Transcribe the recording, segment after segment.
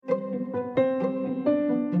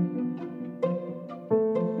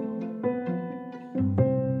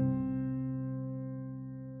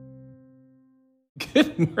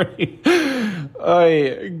Good morning.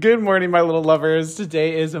 Good morning, my little lovers.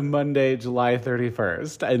 Today is Monday, July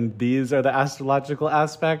 31st, and these are the astrological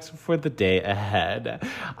aspects for the day ahead.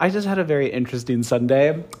 I just had a very interesting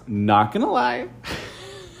Sunday, not gonna lie.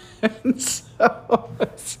 And so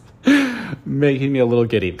it's making me a little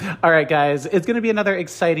giddy. All right, guys, it's going to be another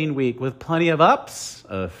exciting week with plenty of ups,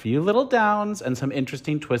 a few little downs, and some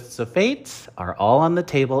interesting twists of fate are all on the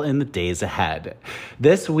table in the days ahead.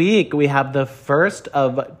 This week, we have the first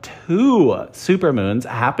of 2 supermoons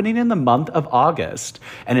happening in the month of August.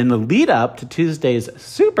 And in the lead up to Tuesday's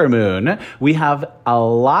supermoon, we have a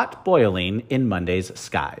lot boiling in Monday's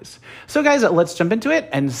skies. So guys, let's jump into it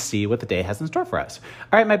and see what the day has in store for us.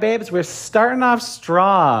 All right, my babes, we're starting off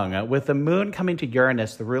strong with the moon coming to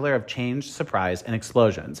Uranus, the ruler of change, surprise, and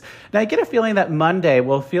explosions. Now, I get a feeling that Monday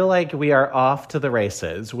will feel like we are off to the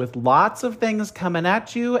races with lots of things coming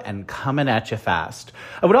at you and coming at you fast.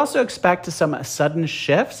 I would also expect some sudden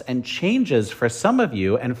shifts and changes for some of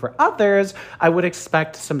you, and for others, I would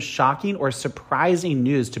expect some shocking or surprising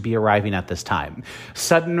news to be arriving at this time.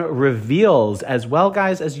 Sudden reveals as well,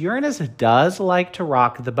 guys, as Uranus does like to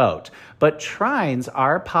rock the boat. But trines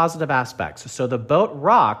are positive aspects, so the boat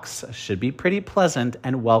rocks should be pretty pleasant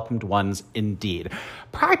and welcomed ones indeed.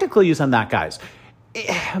 Practical use on that, guys.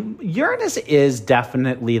 Uranus is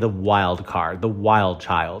definitely the wild card, the wild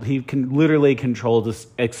child. He can literally control the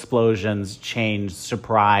explosions, change,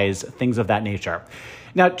 surprise, things of that nature.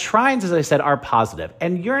 Now, trines, as I said, are positive,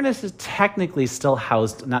 and Uranus is technically still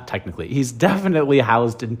housed, not technically, he's definitely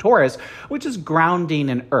housed in Taurus, which is grounding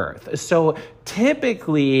in Earth. So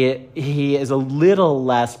typically, he is a little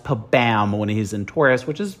less pabam when he's in Taurus,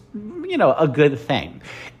 which is, a good thing.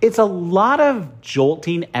 It's a lot of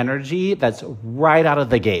jolting energy that's right out of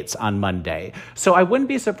the gates on Monday. So I wouldn't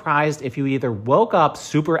be surprised if you either woke up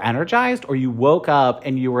super energized or you woke up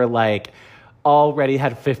and you were like, already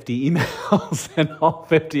had 50 emails and all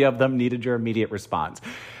 50 of them needed your immediate response.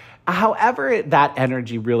 However that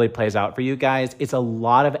energy really plays out for you guys, it's a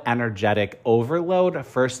lot of energetic overload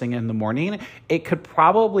first thing in the morning. It could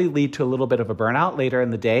probably lead to a little bit of a burnout later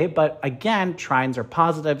in the day, but again, trines are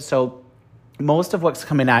positive, so most of what's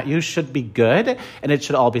coming at you should be good, and it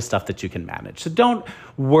should all be stuff that you can manage. So don't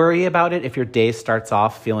worry about it if your day starts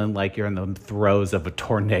off feeling like you're in the throes of a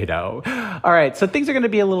tornado. All right, so things are going to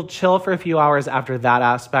be a little chill for a few hours after that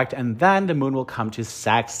aspect, and then the moon will come to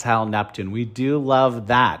sextile Neptune. We do love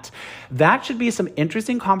that. That should be some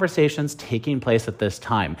interesting conversations taking place at this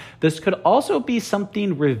time. This could also be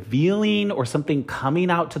something revealing or something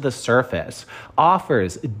coming out to the surface.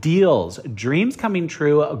 Offers, deals, dreams coming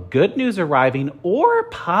true, good news arriving, or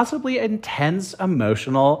possibly intense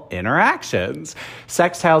emotional interactions.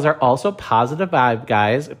 Sextiles are also positive vibes,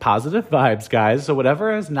 guys. So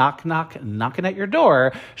whatever is knocking at your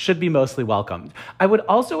door should be mostly welcomed. I would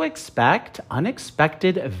also expect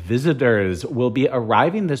unexpected visitors will be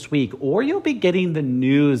arriving this week, or you'll be getting the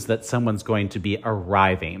news that someone's going to be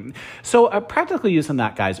arriving. So a practical use on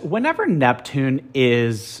that, guys. Whenever Neptune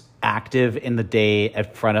is active in the day in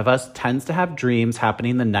front of us, tends to have dreams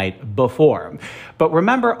happening the night before. But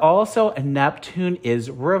remember also, Neptune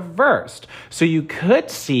is reversed. So you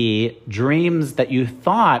could see dreams that you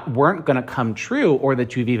thought weren't going to come true, or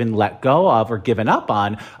that you've even let go of or given up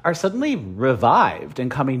on, are suddenly revived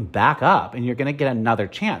and coming back up, and you're going to get another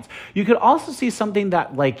chance. You could also see something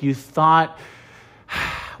that you thought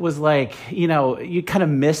was you kind of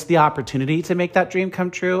missed the opportunity to make that dream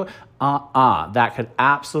come true. That could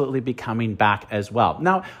absolutely be coming back as well.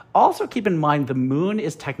 Now, also keep in mind, the moon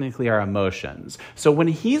is technically our emotions. So when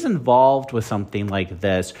he's involved with something like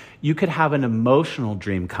this, you could have an emotional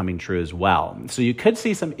dream coming true as well. So you could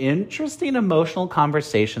see some interesting emotional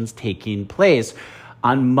conversations taking place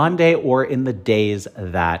on Monday or in the days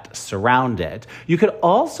that surround it. You could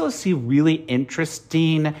also see really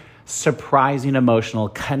interesting, surprising emotional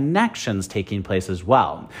connections taking place as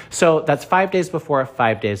well. So that's 5 days before,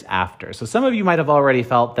 5 days after. So some of you might have already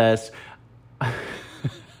felt this. I'm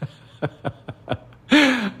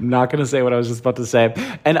not going to say what I was just about to say.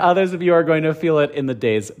 And others of you are going to feel it in the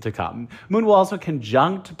days to come. Moon will also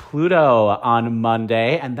conjunct Pluto on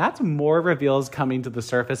Monday, and that's more reveals coming to the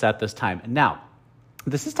surface at this time. Now,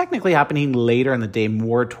 this is technically happening later in the day,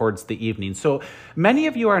 more towards the evening. So many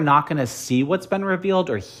of you are not going to see what's been revealed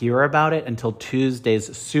or hear about it until Tuesday's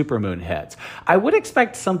supermoon hits. I would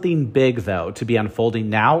expect something big, though, to be unfolding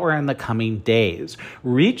now or in the coming days.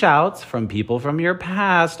 Reach outs from people from your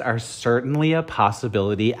past are certainly a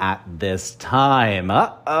possibility at this time.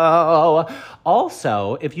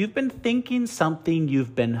 Also, if you've been thinking something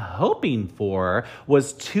you've been hoping for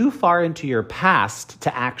was too far into your past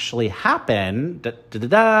to actually happen,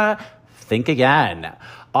 think again.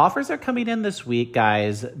 Offers are coming in this week,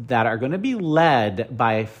 guys, that are going to be led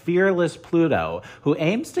by fearless Pluto, who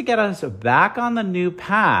aims to get us back on the new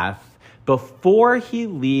path before he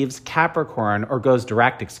leaves Capricorn, or goes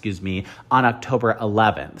direct, on October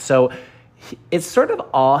 11th. So it's sort of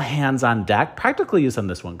all hands on deck. Practical use on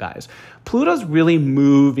this one, guys. Pluto's really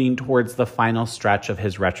moving towards the final stretch of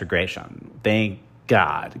his retrogression. Thank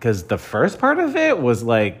God, because the first part of it was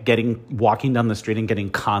like walking down the street and getting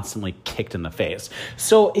constantly kicked in the face.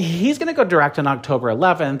 So he's going to go direct on October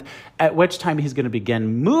 11th, at which time he's going to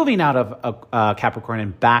begin moving out of Capricorn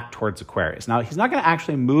and back towards Aquarius. Now, he's not going to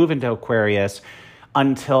actually move into Aquarius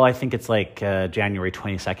until I think it's like January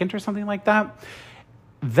 22nd or something like that.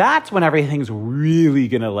 That's when everything's really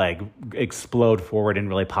going to like explode forward in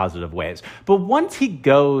really positive ways. But once he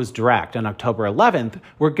goes direct on October 11th,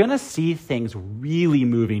 we're going to see things really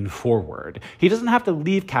moving forward. He doesn't have to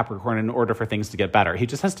leave Capricorn in order for things to get better. He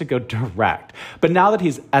just has to go direct. But now that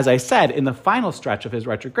he's, as I said, in the final stretch of his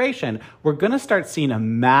retrogression, we're going to start seeing a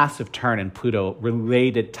massive turn in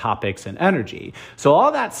Pluto-related topics and energy. So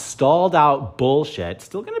all that stalled out bullshit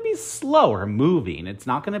still going to be slower moving. It's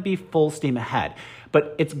not going to be full steam ahead.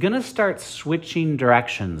 But it's going to start switching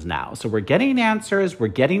directions now. So we're getting answers. We're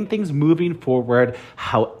getting things moving forward.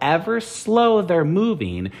 However slow they're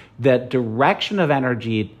moving, the direction of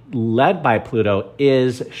energy led by Pluto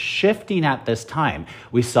is shifting at this time.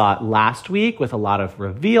 We saw it last week with a lot of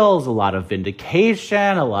reveals, a lot of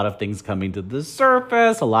vindication, a lot of things coming to the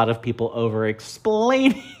surface, a lot of people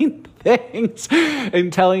over-explaining things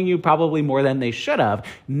and telling you probably more than they should have.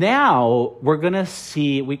 Now we're going to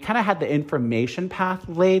see, we kind of had the information path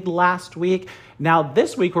laid last week. Now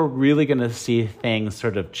this week, we're really going to see things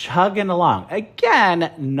sort of chugging along.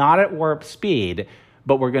 Again, not at warp speed,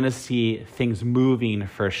 but we're going to see things moving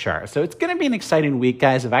for sure. So it's going to be an exciting week,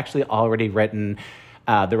 guys. I've actually already written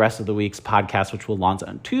the rest of the week's podcast, which will launch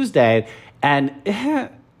on Tuesday. And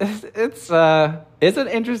it's an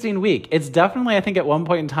interesting week. It's definitely, I think at one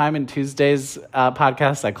point in time in Tuesday's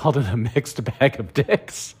podcast, I called it a mixed bag of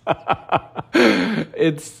dicks.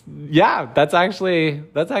 That's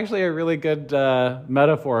actually a really good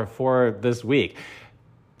metaphor for this week.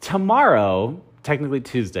 Tomorrow, technically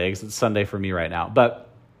Tuesday, because it's Sunday for me right now, but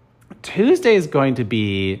Tuesday is going to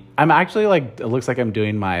be, I'm actually like, it looks like I'm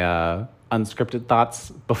doing my unscripted thoughts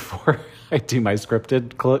before I do my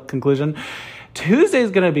scripted conclusion. Tuesday is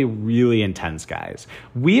going to be really intense, guys.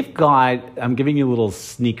 I'm giving you a little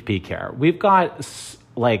sneak peek here. We've got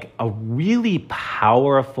like a really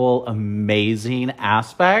powerful, amazing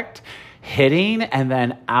aspect hitting, and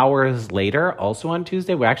then hours later, also on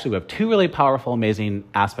Tuesday, we have two really powerful, amazing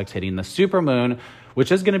aspects hitting. The supermoon,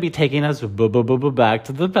 which is going to be taking us back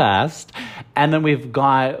to the past. And then we've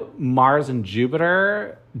got Mars and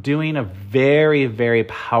Jupiter doing a very, very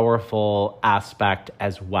powerful aspect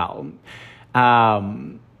as well.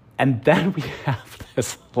 And then we have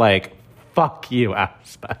this like, fuck you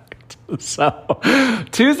aspect. So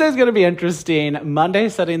Tuesday's going to be interesting. Monday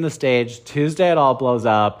setting the stage. Tuesday it all blows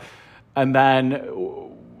up. And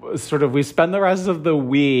then sort of we spend the rest of the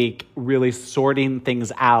week really sorting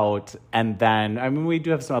things out. And then, we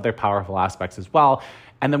do have some other powerful aspects as well.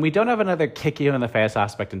 And then we don't have another kick you in the face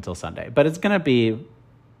aspect until Sunday. But it's going to be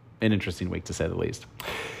an interesting week, to say the least.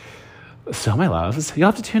 So, my loves,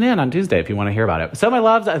 you'll have to tune in on Tuesday if you want to hear about it. So, my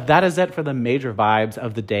loves, that is it for the major vibes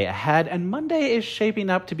of the day ahead. And Monday is shaping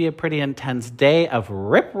up to be a pretty intense day of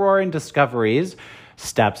rip-roaring discoveries,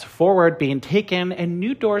 steps forward being taken, and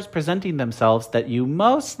new doors presenting themselves that you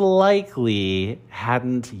most likely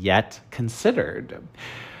hadn't yet considered.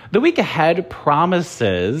 The week ahead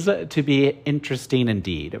promises to be interesting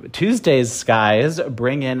indeed. Tuesday's skies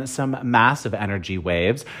bring in some massive energy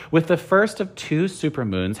waves, with the first of two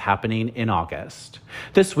supermoons happening in August.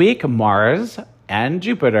 This week, Mars and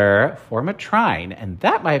Jupiter form a trine, and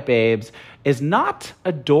that, my babes, is not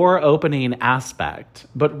a door-opening aspect,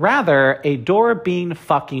 but rather a door being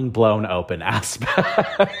fucking blown open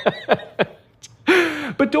aspect.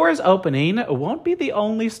 But doors opening won't be the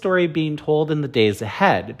only story being told in the days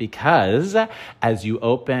ahead, because as you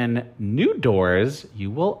open new doors,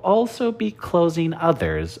 you will also be closing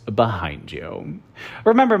others behind you.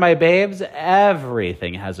 Remember, my babes,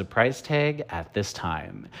 everything has a price tag at this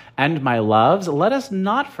time. And my loves, let us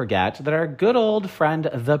not forget that our good old friend,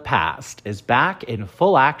 the past, is back in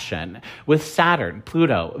full action with Saturn,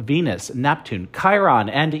 Pluto, Venus, Neptune, Chiron,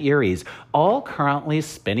 and Aries all currently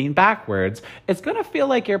spinning backwards. It's going to feel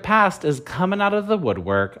like your past is coming out of the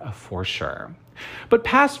woodwork for sure. But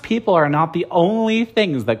past people are not the only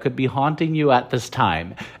things that could be haunting you at this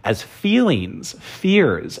time, as feelings,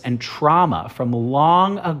 fears, and trauma from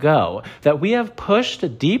long ago that we have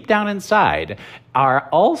pushed deep down inside are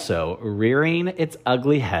also rearing its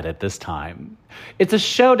ugly head at this time. It's a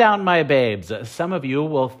showdown, my babes. Some of you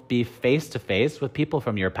will be face to face with people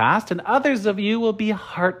from your past, and others of you will be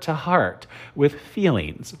heart to heart with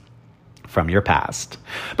feelings from your past.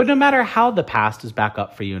 But no matter how the past is back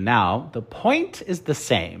up for you now, the point is the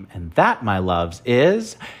same. And that, my loves,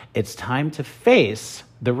 is it's time to face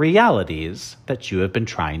the realities that you have been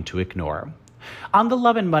trying to ignore. On the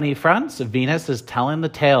love and money fronts, Venus is telling the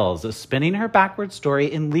tales, spinning her backward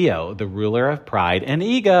story in Leo, the ruler of pride and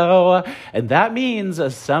ego. And that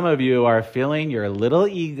means some of you are feeling your little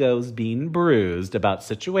egos being bruised about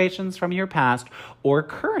situations from your past or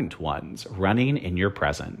current ones running in your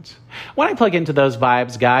present. When I plug into those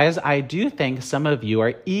vibes, guys, I do think some of you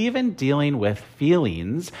are even dealing with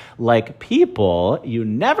feelings like people you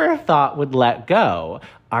never thought would let go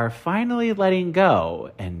are finally letting go,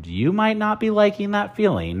 and you might not be liking that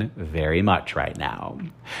feeling very much right now.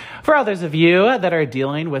 For others of you that are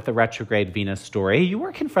dealing with the retrograde Venus story, you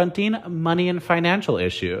are confronting money and financial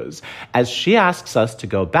issues as she asks us to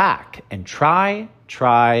go back and try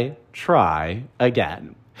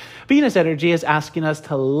again. Venus energy is asking us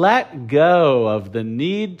to let go of the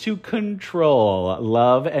need to control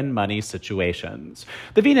love and money situations.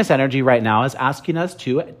 The Venus energy right now is asking us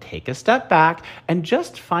to take a step back and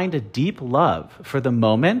just find a deep love for the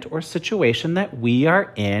moment or situation that we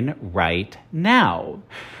are in right now.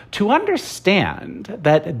 To understand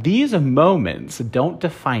that these moments don't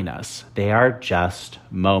define us, they are just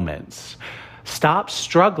moments. Stop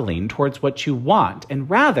struggling towards what you want and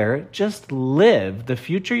rather just live the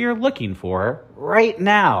future you're looking for right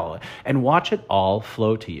now and watch it all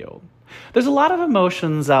flow to you. There's a lot of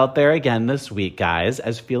emotions out there again this week, guys,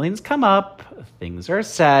 as feelings come up, things are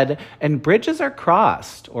said, and bridges are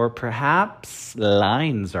crossed, or perhaps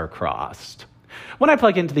lines are crossed. When I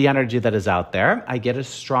plug into the energy that is out there, I get a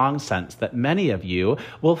strong sense that many of you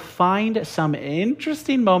will find some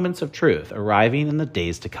interesting moments of truth arriving in the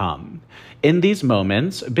days to come. In these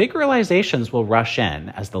moments, big realizations will rush in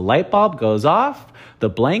as the light bulb goes off, the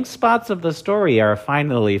blank spots of the story are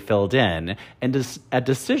finally filled in, and a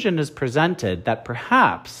decision is presented that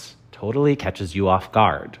perhaps totally catches you off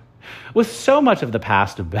guard. With so much of the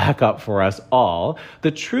past to back up for us all,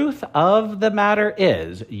 the truth of the matter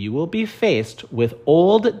is you will be faced with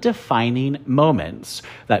old defining moments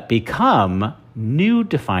that become new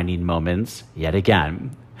defining moments yet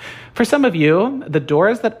again. For some of you, the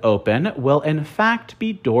doors that open will in fact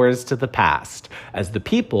be doors to the past, as the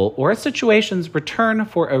people or situations return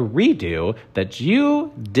for a redo that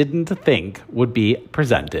you didn't think would be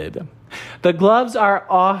presented. The gloves are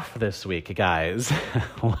off this week, guys.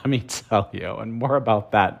 Let me tell you, and more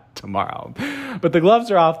about that tomorrow. But the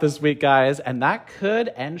gloves are off this week, guys, and that could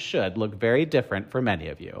and should look very different for many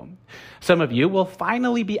of you. Some of you will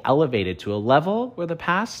finally be elevated to a level where the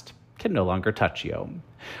past can no longer touch you.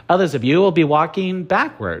 Others of you will be walking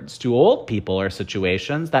backwards to old people or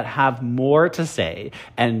situations that have more to say,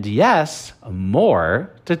 and yes,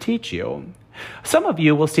 more to teach you. Some of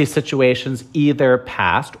you will see situations either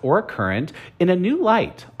past or current in a new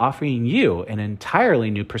light, offering you an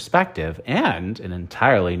entirely new perspective and an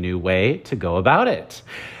entirely new way to go about it.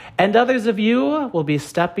 And others of you will be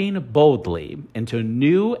stepping boldly into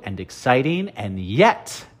new and exciting and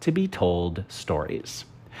yet to be told stories.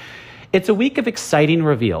 It's a week of exciting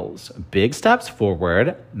reveals, big steps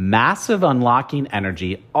forward, massive unlocking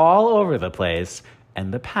energy all over the place,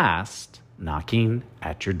 and the past knocking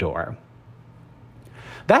at your door.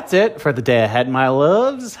 That's it for the day ahead, my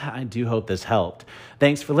loves. I do hope this helped.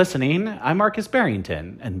 Thanks for listening. I'm Marcus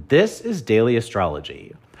Barrington, and this is Daily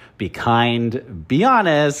Astrology. Be kind, be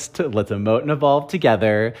honest, let's emote and evolve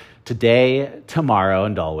together today, tomorrow,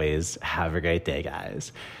 and always. Have a great day,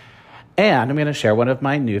 guys. And I'm going to share one of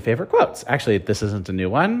my new favorite quotes. Actually, this isn't a new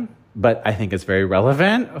one, but I think it's very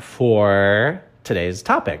relevant for today's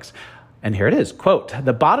topics. And here it is, quote,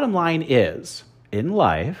 "The bottom line is, in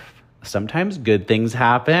life, sometimes good things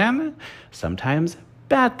happen, sometimes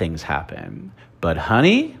bad things happen. But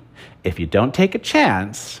honey, if you don't take a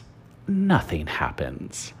chance, nothing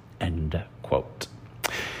happens." End quote.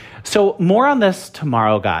 So more on this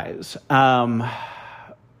tomorrow, guys.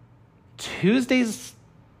 Tuesday's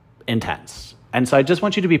intense. And so I just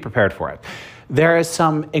want you to be prepared for it. There are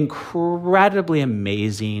some incredibly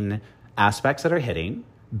amazing aspects that are hitting,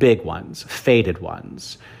 big ones, faded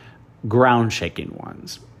ones, ground-shaking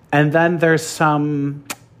ones. And then there's some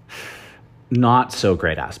not so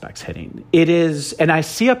great aspects hitting. It is, and I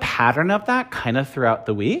see a pattern of that kind of throughout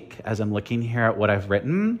the week as I'm looking here at what I've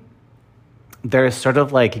written. There's sort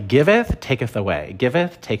of like giveth, taketh away,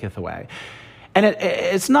 giveth, taketh away. And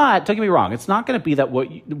it's not, don't get me wrong, it's not going to be that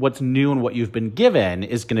what's new and what you've been given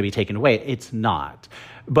is going to be taken away. It's not.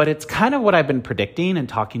 But it's kind of what I've been predicting and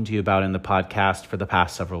talking to you about in the podcast for the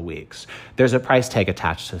past several weeks. There's a price tag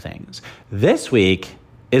attached to things. This week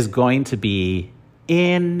is going to be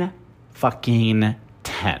in fucking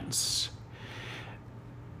tense.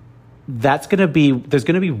 There's going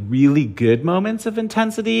to be really good moments of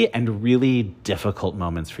intensity and really difficult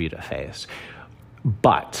moments for you to face.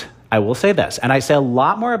 But I will say this, and I say a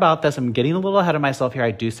lot more about this. I'm getting a little ahead of myself here.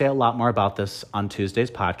 I do say a lot more about this on Tuesday's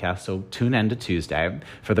podcast, so tune in to Tuesday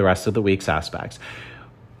for the rest of the week's aspects.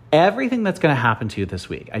 Everything that's going to happen to you this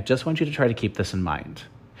week, I just want you to try to keep this in mind.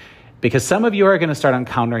 Because some of you are going to start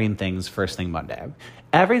encountering things first thing Monday.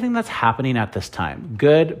 Everything that's happening at this time,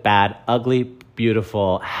 good, bad, ugly,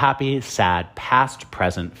 beautiful, happy, sad, past,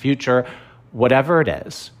 present, future, whatever it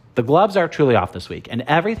is, the gloves are truly off this week. And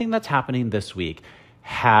everything that's happening this week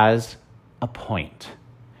has a point.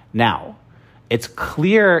 Now, it's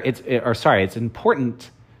important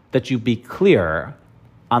that you be clear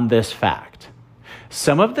on this fact.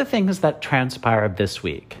 Some of the things that transpired this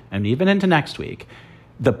week, and even into next week,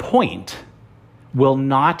 the point will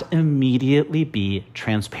not immediately be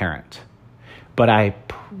transparent. But I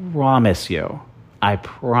promise you,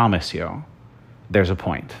 there's a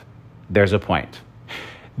point. There's a point.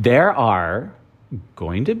 There are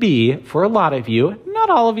going to be, for a lot of you, not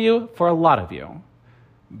all of you, for a lot of you,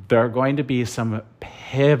 there are going to be some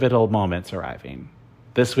pivotal moments arriving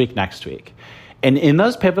this week, next week. And in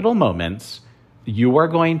those pivotal moments, you are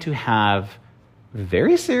going to have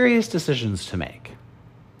very serious decisions to make.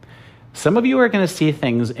 Some of you are going to see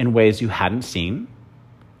things in ways you hadn't seen,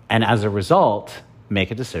 and as a result,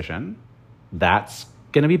 make a decision. That's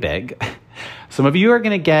going to be big. Some of you are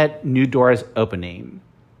going to get new doors opening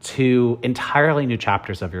to entirely new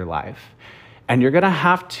chapters of your life. And you're going to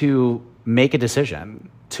have to make a decision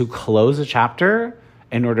to close a chapter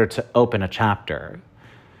in order to open a chapter.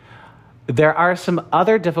 There are some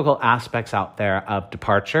other difficult aspects out there of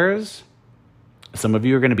departures. Some of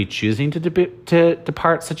you are going to be choosing to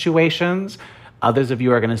depart situations. Others of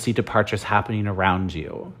you are going to see departures happening around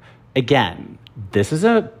you. Again, this is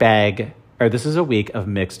a week of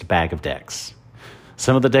mixed bag of dicks.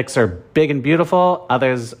 Some of the dicks are big and beautiful.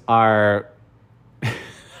 Others are,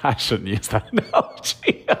 I shouldn't use that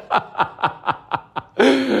analogy.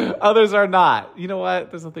 Others are not. You know what?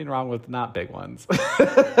 There's nothing wrong with not big ones.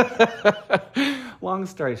 Long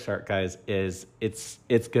story short, guys, is it's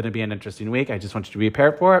going to be an interesting week. I just want you to be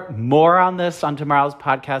prepared for it. More on this on tomorrow's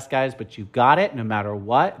podcast, guys, but you got it no matter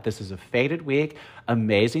what. This is a fated week.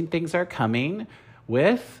 Amazing things are coming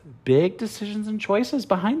with big decisions and choices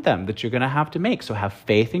behind them that you're going to have to make. So have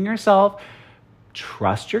faith in yourself,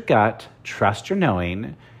 trust your gut, trust your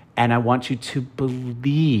knowing, and I want you to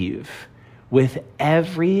believe with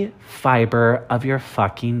every fiber of your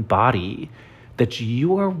fucking body that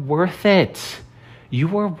you are worth it.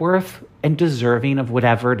 You are worth and deserving of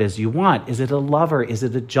whatever it is you want. Is it a lover? Is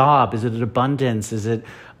it a job? Is it an abundance? Is it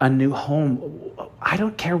a new home? I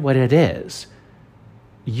don't care what it is.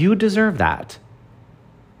 You deserve that.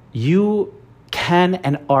 You can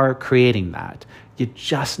and are creating that. You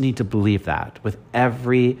just need to believe that with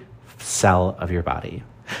every cell of your body.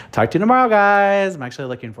 Talk to you tomorrow, guys. I'm actually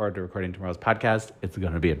looking forward to recording tomorrow's podcast. It's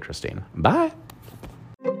going to be interesting. Bye.